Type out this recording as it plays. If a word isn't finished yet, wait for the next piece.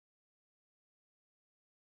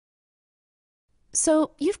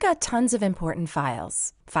So you've got tons of important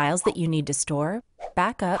files, files that you need to store,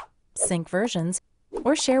 back up, sync versions,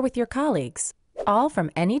 or share with your colleagues, all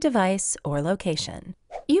from any device or location.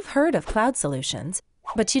 You've heard of cloud solutions,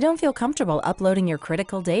 but you don't feel comfortable uploading your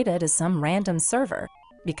critical data to some random server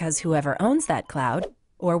because whoever owns that cloud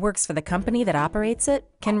or works for the company that operates it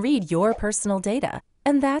can read your personal data,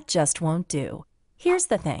 and that just won't do. Here's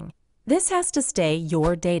the thing. This has to stay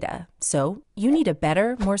your data, so you need a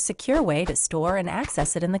better, more secure way to store and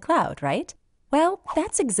access it in the cloud, right? Well,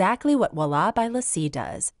 that's exactly what Wuala by LaCie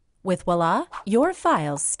does. With Wuala, your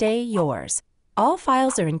files stay yours. All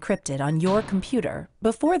files are encrypted on your computer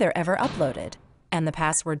before they're ever uploaded, and the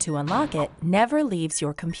password to unlock it never leaves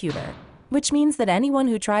your computer, which means that anyone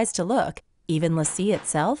who tries to look, even LaCie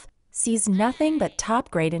itself, sees nothing but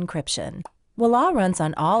top-grade encryption. Wuala runs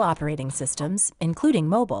on all operating systems, including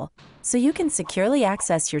mobile, so you can securely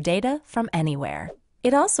access your data from anywhere.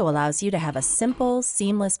 It also allows you to have a simple,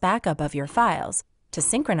 seamless backup of your files, to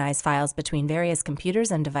synchronize files between various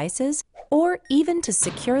computers and devices, or even to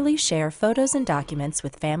securely share photos and documents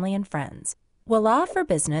with family and friends. Wuala for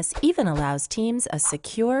Business even allows teams a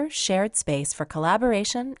secure, shared space for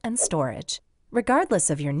collaboration and storage. Regardless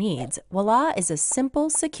of your needs, Wuala is a simple,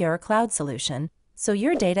 secure cloud solution so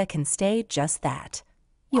your data can stay just that,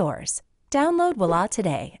 yours. Download Wuala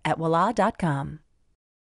today at Wuala.com.